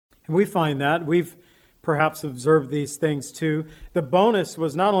We find that. We've perhaps observed these things too. The bonus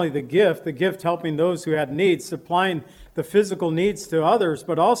was not only the gift helping those who had needs, supplying the physical needs to others,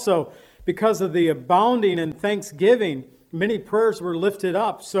 but also because of the abounding in thanksgiving, many prayers were lifted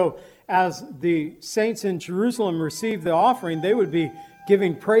up. So as the saints in Jerusalem received the offering, they would be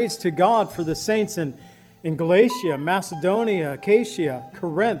giving praise to God for the saints in Galatia, Macedonia, Achaia,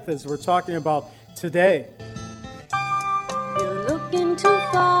 Corinth, as we're talking about today. You're looking too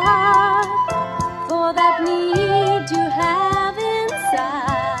far for that need you have inside.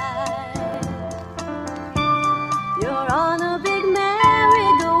 You're on a big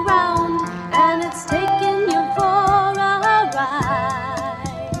merry-go-round and it's taking you for a ride.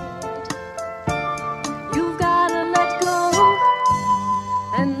 You've got to let go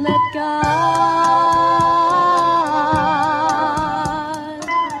and let God.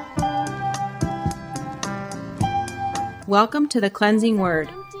 Welcome to the Cleansing Word.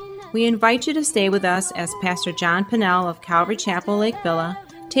 We invite you to stay with us as Pastor John Pennell of Calvary Chapel, Lake Villa,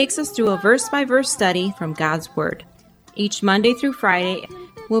 takes us through a verse-by-verse study from God's Word. Each Monday through Friday,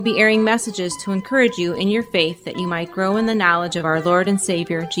 we'll be airing messages to encourage you in your faith that you might grow in the knowledge of our Lord and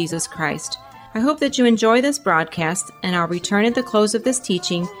Savior, Jesus Christ. I hope that you enjoy this broadcast, and I'll return at the close of this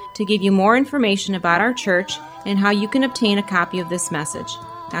teaching to give you more information about our church and how you can obtain a copy of this message.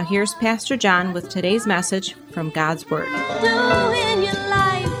 Now here's Pastor John with today's message from God's Word.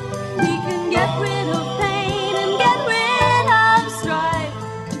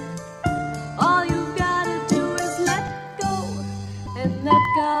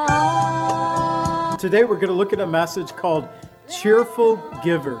 Today we're going to look at a message called Cheerful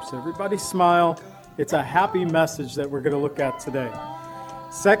Givers. Everybody smile. It's a happy message that we're going to look at today.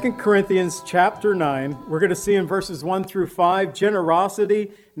 2 Corinthians chapter 9, we're going to see in verses 1 through 5,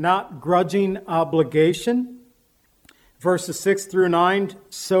 generosity, not grudging obligation. Verses 6 through 9,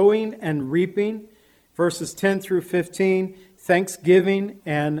 sowing and reaping. Verses 10 through 15, thanksgiving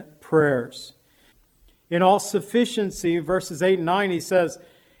and prayers. In all sufficiency, verses 8 and 9, he says,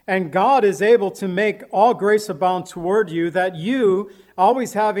 and God is able to make all grace abound toward you, that you,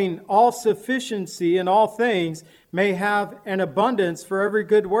 always having all sufficiency in all things, may have an abundance for every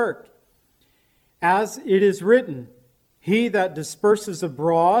good work. As it is written, he that disperses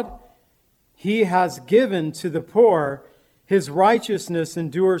abroad, he has given to the poor, his righteousness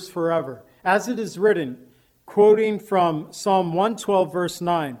endures forever. As it is written, quoting from Psalm 112, verse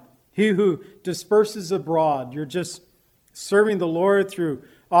 9, he who disperses abroad, you're just serving the Lord through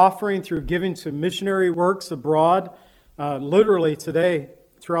offering, through giving to missionary works abroad, literally today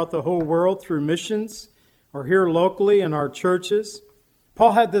throughout the whole world through missions, or here locally in our churches.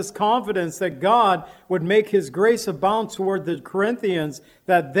 Paul had this confidence that God would make his grace abound toward the Corinthians,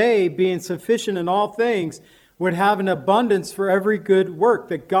 that they, being sufficient in all things, would have an abundance for every good work,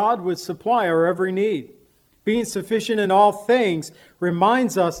 that God would supply our every need. Being sufficient in all things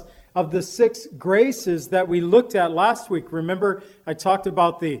reminds us of the 6 graces that we looked at last week. Remember, I talked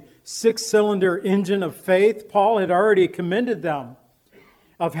about the 6-cylinder engine of faith. Paul had already commended them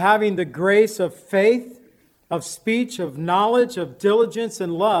of having the grace of faith, of speech, of knowledge, of diligence,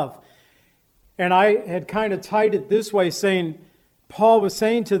 and love. And I had kind of tied it this way, saying, Paul was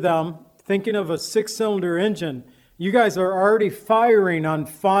saying to them, thinking of a 6-cylinder engine, you guys are already firing on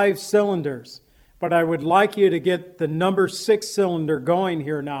 5 cylinders. But I would like you to get the number 6 cylinder going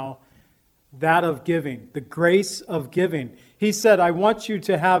here now, that of giving, the grace of giving. He said, I want you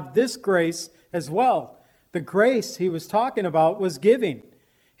to have this grace as well. The grace he was talking about was giving.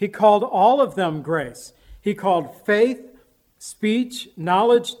 He called all of them grace. He called faith, speech,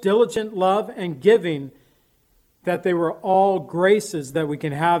 knowledge, diligent love, and giving, that they were all graces that we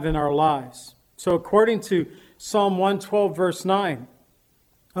can have in our lives. So according to Psalm 112, verse 9,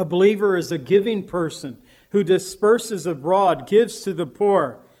 a believer is a giving person who disperses abroad, gives to the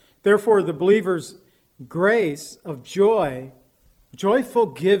poor. Therefore, the believer's grace of joy, joyful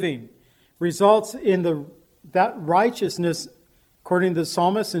giving, results in that righteousness, according to the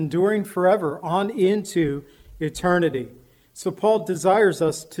psalmist, enduring forever on into eternity. So Paul desires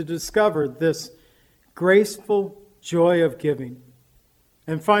us to discover this graceful joy of giving.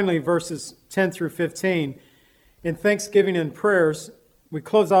 And finally, verses 10 through 15, in thanksgiving and prayers, we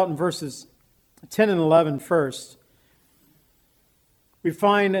close out in verses 10 and 11 first. We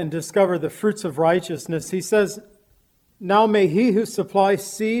find and discover the fruits of righteousness. He says, now may he who supplies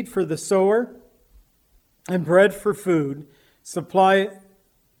seed for the sower and bread for food supply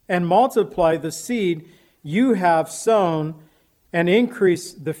and multiply the seed you have sown and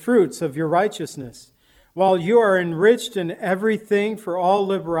increase the fruits of your righteousness, while you are enriched in everything for all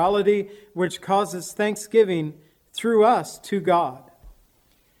liberality, which causes thanksgiving through us to God.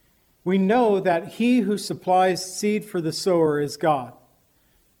 we know that he who supplies seed for the sower is God.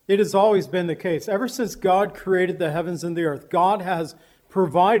 It has always been the case. Ever since God created the heavens and the earth, God has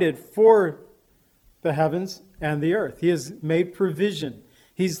provided for the heavens and the earth. He has made provision.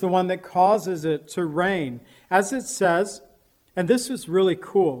 He's the one that causes it to rain. As it says, and this is really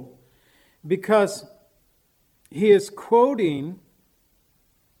cool, because he is quoting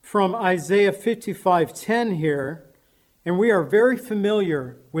from Isaiah 55:10 here, and we are very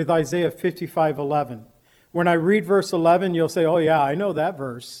familiar with Isaiah 55:11. When I read verse 11, you'll say, oh yeah, I know that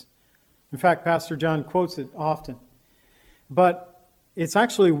verse. In fact, Pastor John quotes it often. But it's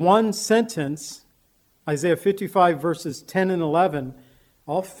actually one sentence, Isaiah 55 verses 10 and 11,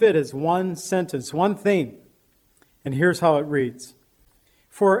 all fit as one sentence, one thing. And here's how it reads.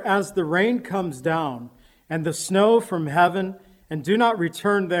 For as the rain comes down and the snow from heaven, and do not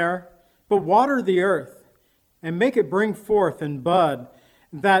return there, but water the earth, and make it bring forth and bud,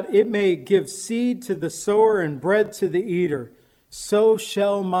 that it may give seed to the sower and bread to the eater, so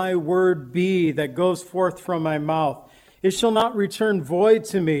shall my word be that goes forth from my mouth. It shall not return void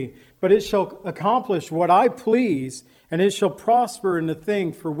to me, but it shall accomplish what I please, and it shall prosper in the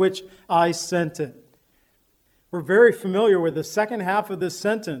thing for which I sent it. We're very familiar with the second half of this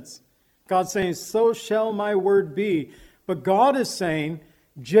sentence. God saying, so shall my word be. But God is saying,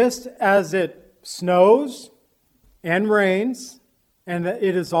 just as it snows and rains, and that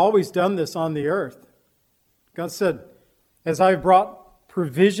it has always done this on the earth. God said, as I have brought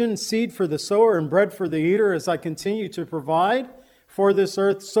provision, seed for the sower and bread for the eater, as I continue to provide for this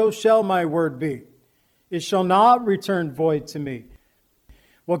earth, so shall my word be. It shall not return void to me.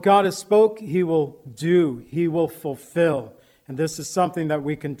 What God has spoke, he will do. He will fulfill. And this is something that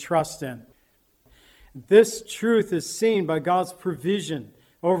we can trust in. This truth is seen by God's provision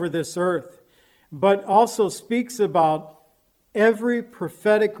over this earth, but also speaks about every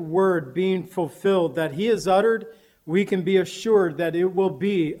prophetic word being fulfilled that he has uttered. We can be assured that it will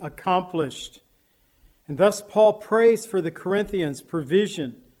be accomplished. And thus Paul prays for the Corinthians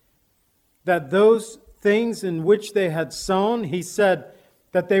provision, that those things in which they had sown, he said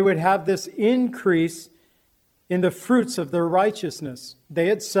that they would have this increase in the fruits of their righteousness. They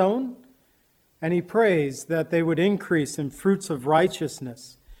had sown, and he prays that they would increase in fruits of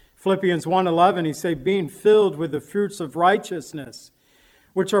righteousness. Philippians 1:11, he said, being filled with the fruits of righteousness,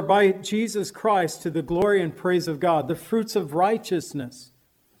 which are by Jesus Christ to the glory and praise of God, the fruits of righteousness.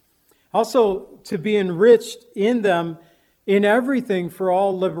 Also, to be enriched in them in everything for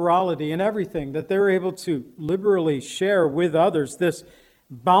all liberality, in everything, that they're able to liberally share with others this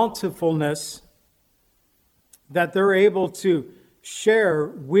bountifulness that they're able to share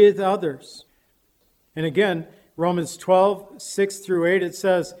with others. And again, Romans 12:6-8, it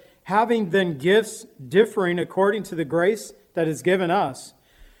says, having then gifts differing according to the grace that is given us.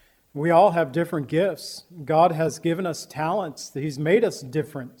 We all have different gifts. God has given us talents. He's made us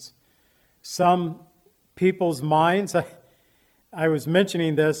different. Some people's minds, I was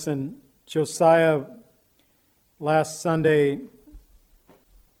mentioning this, and Josiah last Sunday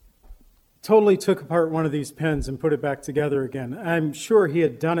totally took apart one of these pens and put it back together again. I'm sure he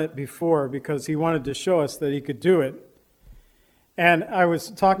had done it before because he wanted to show us that he could do it. And I was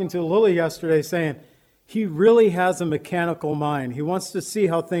talking to Lily yesterday saying, he really has a mechanical mind. He wants to see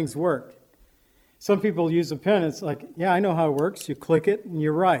how things work. Some people use a pen, it's like, yeah, I know how it works. You click it and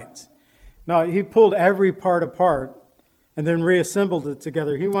you write. No, he pulled every part apart and then reassembled it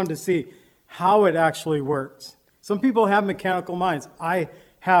together. He wanted to see how it actually works. Some people have mechanical minds. I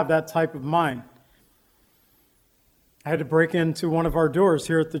have that type of mind. I had to break into one of our doors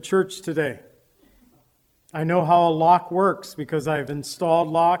here at the church today. I know how a lock works because I've installed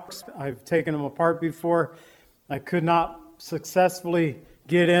locks. I've taken them apart before. I could not successfully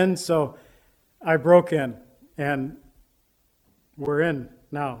get in, so I broke in, and we're in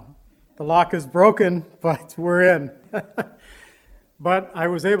now. The lock is broken, but we're in. But I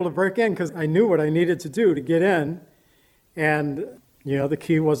was able to break in because I knew what I needed to do to get in, and the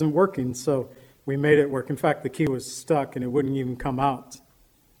key wasn't working, so we made it work. In fact, the key was stuck and it wouldn't even come out.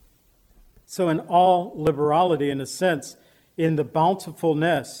 So in all liberality, in a sense, in the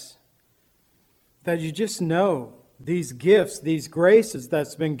bountifulness, that you just know these gifts, these graces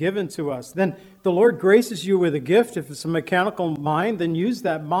that's been given to us. Then the Lord graces you with a gift. If it's a mechanical mind, then use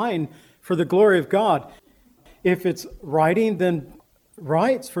that mind for the glory of God. If it's writing, then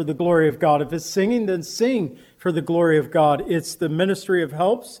write for the glory of God. If it's singing, then sing for the glory of God. It's the ministry of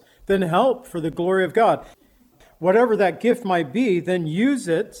helps, then help for the glory of God. Whatever that gift might be, then use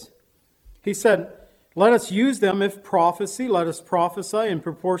it. He said, let us use them. If prophecy, let us prophesy in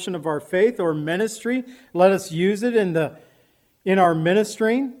proportion of our faith, or ministry, let us use it in our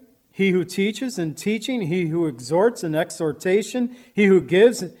ministering. he who teaches in teaching, he who exhorts in exhortation, he who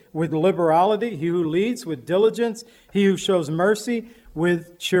gives with liberality, he who leads with diligence, he who shows mercy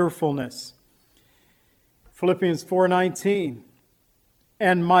with cheerfulness. Philippians 4:19,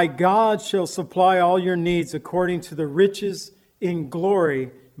 and my God shall supply all your needs according to the riches in glory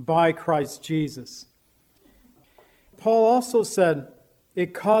by Christ Jesus. Paul also said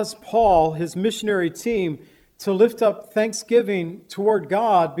it caused Paul, his missionary team, to lift up thanksgiving toward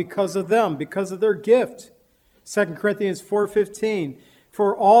God because of them, because of their gift. 2 Corinthians 4:15,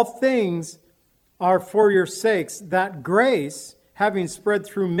 for all things are for your sakes, that grace, having spread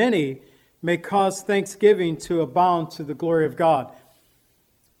through many, may cause thanksgiving to abound to the glory of God.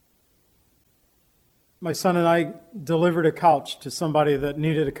 My son and I delivered a couch to somebody that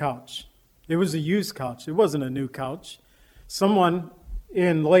needed a couch. It was a used couch. It wasn't a new couch. Someone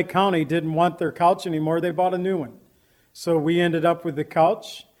in Lake County didn't want their couch anymore. They bought a new one. So we ended up with the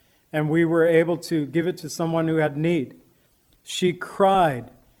couch, and we were able to give it to someone who had need. She cried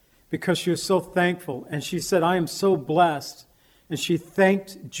because she was so thankful. And she said, I am so blessed. And she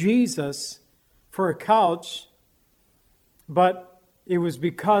thanked Jesus for a couch, but it was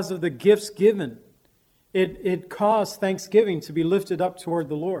because of the gifts given. It caused thanksgiving to be lifted up toward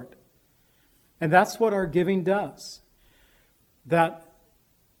the Lord. And that's what our giving does. That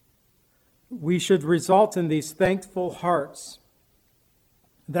we should result in these thankful hearts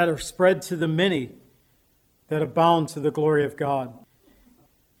that are spread to the many, that abound to the glory of God.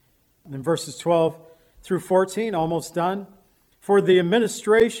 And in verses 12 through 14, almost done. For the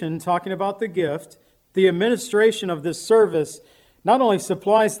administration, talking about the gift, the administration of this service not only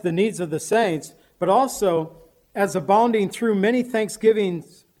supplies the needs of the saints, but also as abounding through many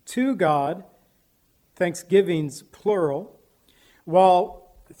thanksgivings to God, thanksgivings plural, while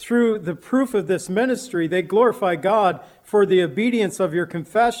through the proof of this ministry, they glorify God for the obedience of your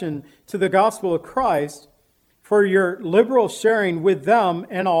confession to the gospel of Christ, for your liberal sharing with them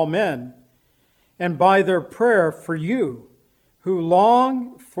and all men, and by their prayer for you, who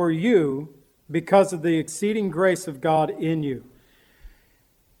long for you because of the exceeding grace of God in you.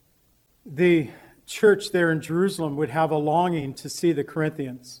 The church there in Jerusalem would have a longing to see the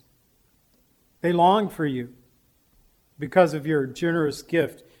Corinthians. They long for you because of your generous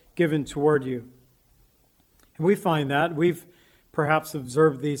gift given toward you. And we find that. We've perhaps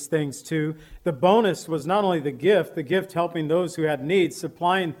observed these things too. The bonus was not only the gift helping those who had needs,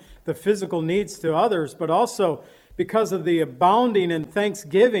 supplying the physical needs to others, but also because of the abounding in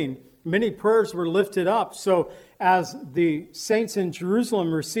thanksgiving, many prayers were lifted up. So as the saints in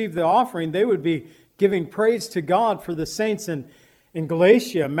Jerusalem received the offering, they would be giving praise to God for the saints in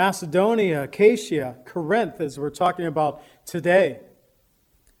Galatia, Macedonia, Achaia, Corinth, as we're talking about today.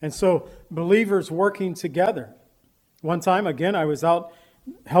 And so believers working together. One time, again, I was out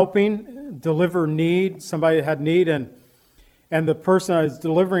helping deliver need. Somebody had need, and the person I was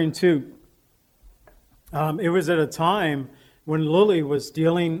delivering to, it was at a time when Lily was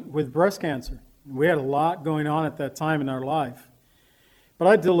dealing with breast cancer. We had a lot going on at that time in our life. But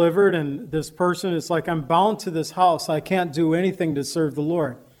I delivered, and this person is like, I'm bound to this house. I can't do anything to serve the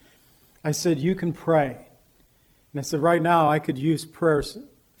Lord. I said, you can pray. And I said, right now I could use prayers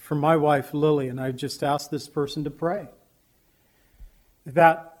for my wife, Lily, and I just asked this person to pray.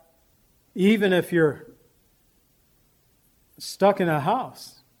 That even if you're stuck in a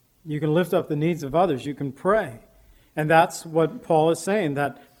house, you can lift up the needs of others. You can pray. And that's what Paul is saying,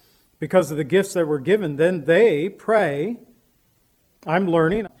 that because of the gifts that were given, then they pray. I'm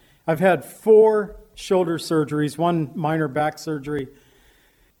learning. I've had 4 shoulder surgeries, 1 minor back surgery.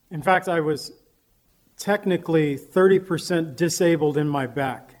 In fact, I was technically 30% disabled in my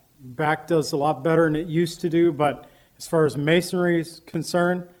back. Back does a lot better than it used to do, but as far as masonry is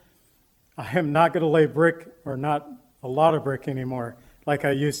concerned, I am not going to lay brick, or not a lot of brick anymore like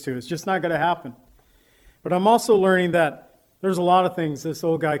I used to. It's just not going to happen. But I'm also learning that there's a lot of things this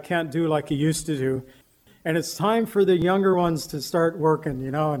old guy can't do like he used to do. And it's time for the younger ones to start working,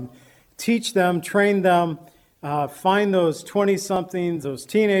 and teach them, train them, find those 20-somethings, those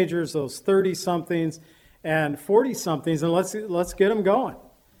teenagers, those 30-somethings, and 40-somethings, and let's get them going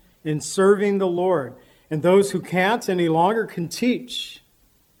in serving the Lord. And those who can't any longer can teach.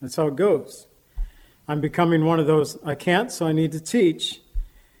 That's how it goes. I'm becoming one of those, I can't, so I need to teach.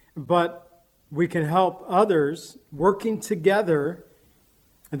 But we can help others working together.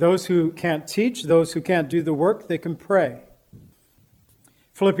 And those who can't teach, those who can't do the work, they can pray.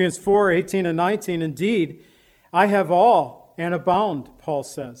 Philippians 4:18 and 19, indeed, I have all and abound, Paul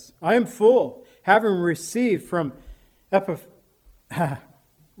says. I am full, having received from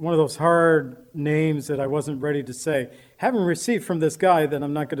one of those hard names that I wasn't ready to say. having received from this guy that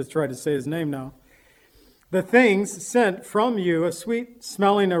I'm not going to try to say his name now, the things sent from you, a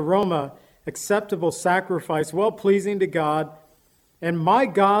sweet-smelling aroma, acceptable sacrifice, well-pleasing to God, and my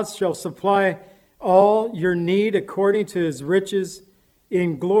God shall supply all your need according to his riches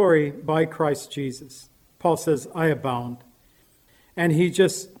in glory by Christ Jesus. Paul says, I abound. And he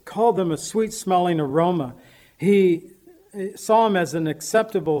just called them a sweet-smelling aroma. He saw them as an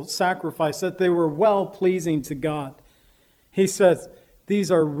acceptable sacrifice, that they were well-pleasing to God. He says,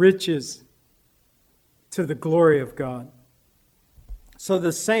 these are riches to the glory of God. So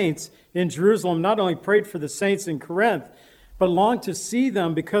the saints in Jerusalem not only prayed for the saints in Corinth, but longed to see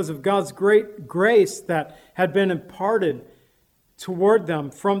them because of God's great grace that had been imparted toward them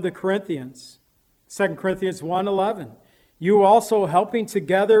from the Corinthians. 2 Corinthians 1:11. You also helping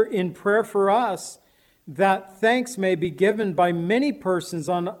together in prayer for us, that thanks may be given by many persons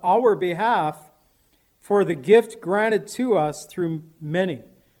on our behalf for the gift granted to us through many.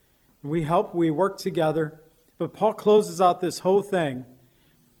 We help, we work together. But Paul closes out this whole thing,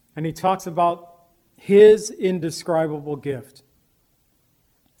 and he talks about his indescribable gift.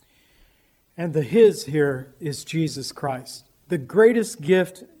 And the his here is Jesus Christ, the greatest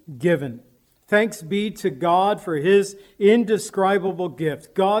gift given. Thanks be to God for his indescribable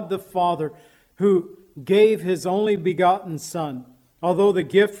gift, God the Father, who gave his only begotten Son. Although the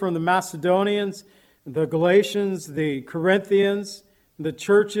gift from the Macedonians, the Galatians, the Corinthians, the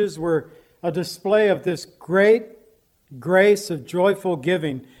churches were a display of this great grace of joyful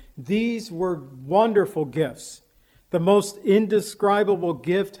giving, these were wonderful gifts. The most indescribable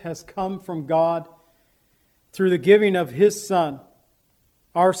gift has come from God through the giving of his Son,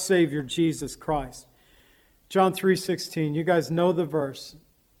 our Savior, Jesus Christ. John 3:16, you guys know the verse.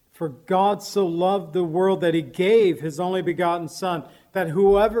 For God so loved the world that he gave his only begotten Son, that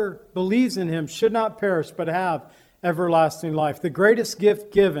whoever believes in him should not perish but have everlasting life. The greatest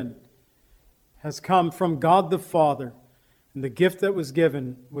gift given has come from God the Father. And the gift that was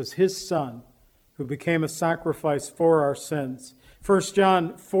given was his Son, who became a sacrifice for our sins. 1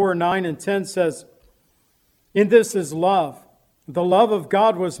 John 4:9 and 10 says, in this is love. The love of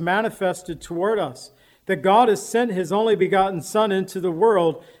God was manifested toward us, that God has sent his only begotten Son into the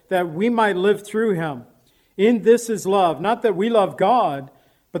world that we might live through him. In this is love, not that we love God,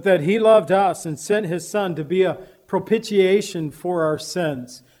 but that he loved us and sent his Son to be a propitiation for our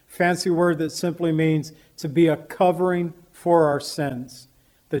sins. Fancy word that simply means to be a covering for our sins.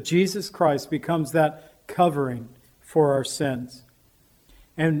 That Jesus Christ becomes that covering for our sins.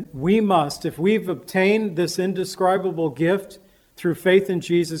 And we must, if we've obtained this indescribable gift through faith in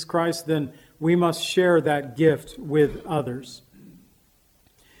Jesus Christ, then we must share that gift with others.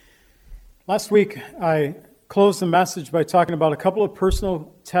 Last week, I closed the message by talking about a couple of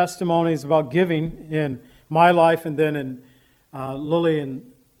personal testimonies about giving in my life and then in Lily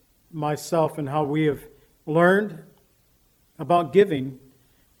and myself, and how we have learned about giving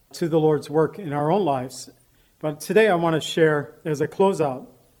to the Lord's work in our own lives. But today I want to share, as I close out,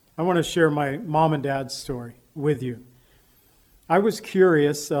 I want to share my mom and dad's story with you. I was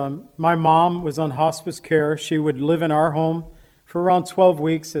curious. My mom was on hospice care. She would live in our home for around 12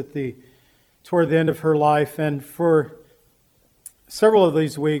 weeks toward the end of her life. And for several of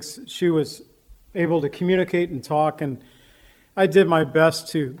these weeks, she was able to communicate and talk. And I did my best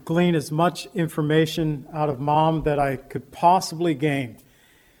to glean as much information out of Mom that I could possibly gain.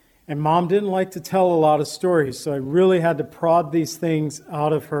 And Mom didn't like to tell a lot of stories, so I really had to prod these things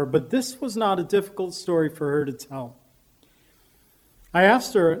out of her. But this was not a difficult story for her to tell. I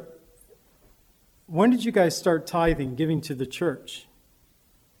asked her, when did you guys start tithing, giving to the church?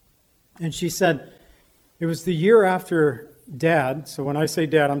 And she said, it was the year after Dad. So when I say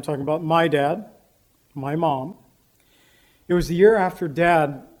Dad, I'm talking about my dad, my mom. It was the year after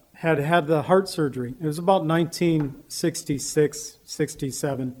Dad had had the heart surgery. It was about 1966,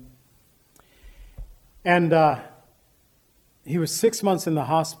 67. And he was 6 months in the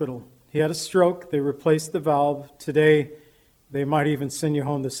hospital. He had a stroke. They replaced the valve. Today, they might even send you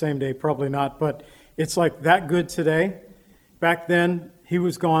home the same day. Probably not, but it's like that good today. Back then, he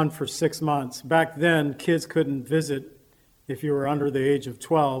was gone for 6 months. Back then, kids couldn't visit if you were under the age of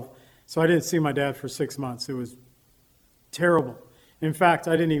 12. So I didn't see my dad for 6 months. It was terrible. In fact,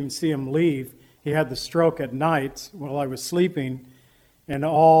 I didn't even see him leave. He had the stroke at night while I was sleeping, and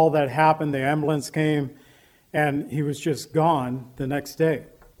all that happened, the ambulance came, and he was just gone the next day.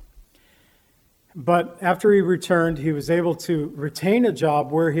 But after he returned, he was able to retain a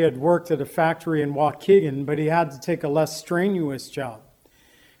job where he had worked at a factory in Waukegan, but he had to take a less strenuous job.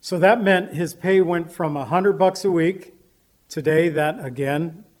 So that meant his pay went from $100 a week, today that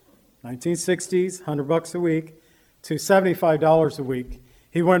again, 1960s, $100 a week, to $75 a week.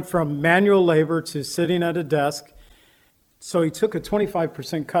 He went from manual labor to sitting at a desk, so he took a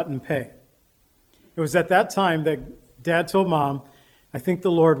 25% cut in pay. It was at that time that Dad told Mom, I think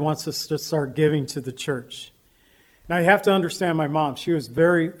the Lord wants us to start giving to the church. Now, you have to understand my mom. She was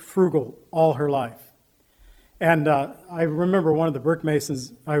very frugal all her life. And I remember one of the brick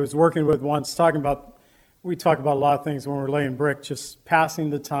masons I was working with once we talk about a lot of things when we're laying brick, just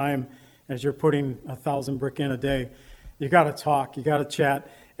passing the time as you're putting 1,000 brick in a day. You got to talk, you got to chat.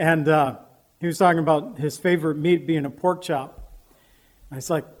 And he was talking about his favorite meat being a pork chop. I was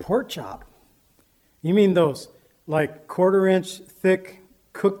like, pork chop? You mean those like 1/4-inch thick,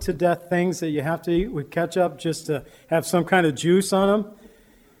 cooked to death things that you have to eat with ketchup just to have some kind of juice on them?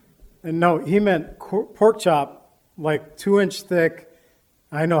 And no, he meant pork chop, like 2-inch thick.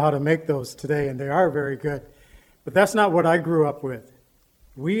 I know how to make those today, and they are very good. But that's not what I grew up with.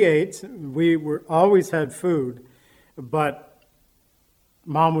 We ate, always had food, but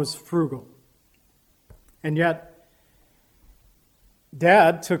Mom was frugal. And yet,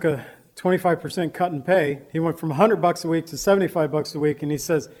 Dad took a 25% cut in pay. He went from $100 a week to $75 a week, and he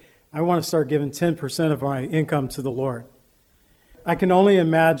says, I want to start giving 10% of my income to the Lord. I can only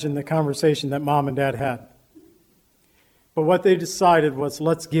imagine the conversation that Mom and Dad had. But what they decided was,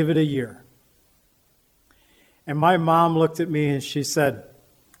 let's give it a year. And my mom looked at me and she said,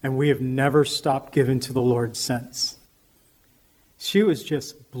 and we have never stopped giving to the Lord since. She was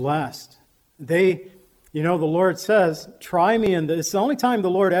just blessed. The Lord says, try me in this. It's the only time the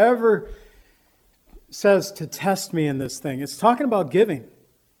Lord ever says to test me in this thing. It's talking about giving.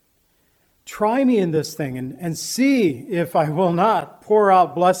 Try me in this thing and see if I will not pour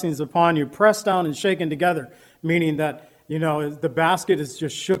out blessings upon you, pressed down and shaken together, meaning that, the basket is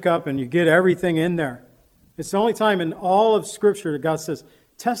just shook up and you get everything in there. It's the only time in all of Scripture that God says,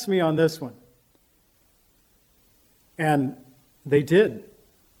 test me on this one. And they did.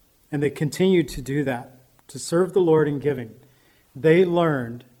 And they continued to do that, to serve the Lord in giving. They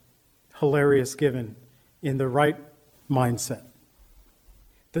learned hilarious giving in the right mindset.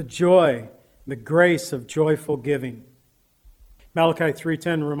 The joy, the grace of joyful giving. Malachi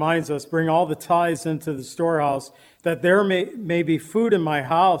 3:10 reminds us, bring all the tithes into the storehouse, that there may be food in my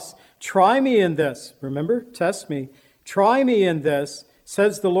house. Try me in this. Remember, test me. Try me in this,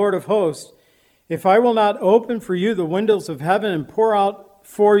 says the Lord of hosts, if I will not open for you the windows of heaven and pour out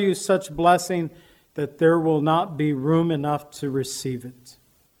for you such blessing that there will not be room enough to receive it.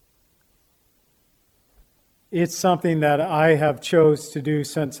 It's something that I have chose to do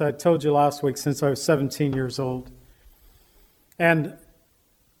since I told you last week, since I was 17 years old. And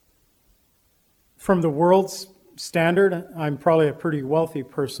from the world's standard, I'm probably a pretty wealthy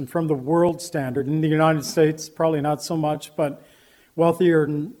person. From the world standard, in the United States, probably not so much, but wealthier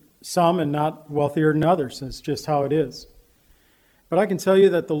than some and not wealthier than others. It's just how it is. But I can tell you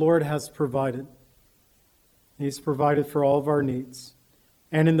that the Lord has provided. He's provided for all of our needs.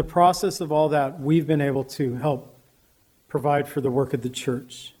 And in the process of all that, we've been able to help provide for the work of the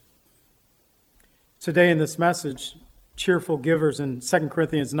church. Today in this message, Cheerful Givers in 2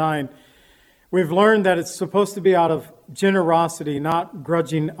 Corinthians 9, we've learned that it's supposed to be out of generosity, not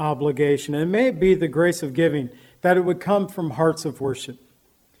grudging obligation. And it may be the grace of giving, that it would come from hearts of worship.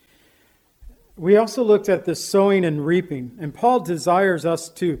 We also looked at the sowing and reaping, and Paul desires us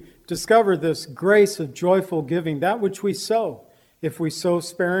to discover this grace of joyful giving, that which we sow. If we sow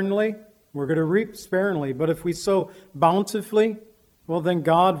sparingly, we're going to reap sparingly. But if we sow bountifully, well, then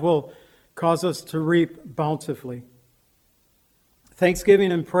God will cause us to reap bountifully.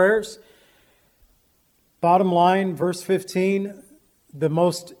 Thanksgiving and prayers. Bottom line, verse 15, the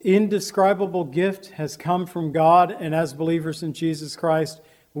most indescribable gift has come from God, and as believers in Jesus Christ,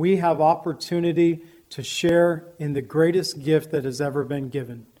 we have opportunity to share in the greatest gift that has ever been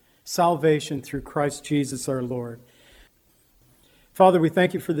given, salvation through Christ Jesus our Lord. Father, we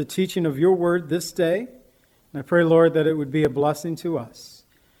thank you for the teaching of your word this day, and I pray, Lord, that it would be a blessing to us.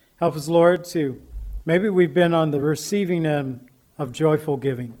 Help us, Lord, maybe we've been on the receiving end of joyful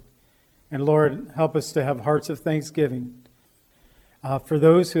giving. And Lord, help us to have hearts of thanksgiving. For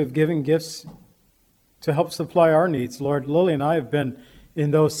those who have given gifts to help supply our needs, Lord, Lily and I have been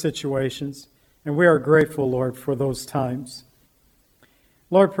in those situations, and we are grateful, Lord, for those times.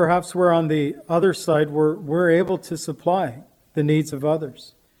 Lord, perhaps we're on the other side where we're able to supply the needs of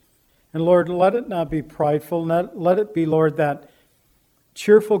others. And Lord, let it not be prideful. Let it be, Lord, that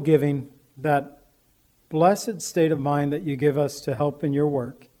cheerful giving, that blessed state of mind that you give us to help in your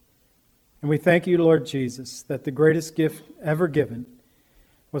work. And we thank you, Lord Jesus, that the greatest gift ever given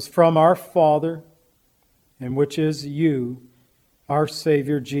was from our Father, and which is you, our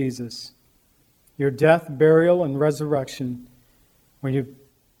Savior Jesus. your death, burial, and resurrection when you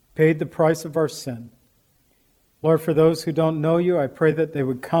paid the price of our sin. Lord, for those who don't know you, I pray that they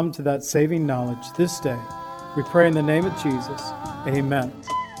would come to that saving knowledge this day. We pray in the name of Jesus. Amen.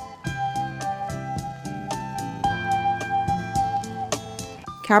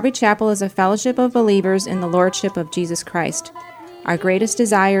 Calvary Chapel is a fellowship of believers in the Lordship of Jesus Christ. Our greatest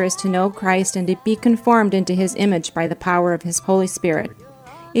desire is to know Christ and to be conformed into His image by the power of His Holy Spirit.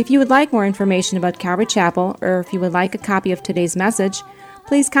 If you would like more information about Calvary Chapel, or if you would like a copy of today's message,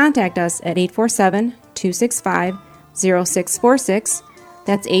 please contact us at 847-265-0646.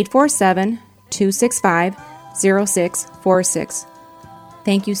 That's 847-265-0646.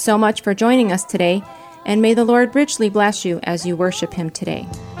 Thank you so much for joining us today, and may the Lord richly bless you as you worship Him today.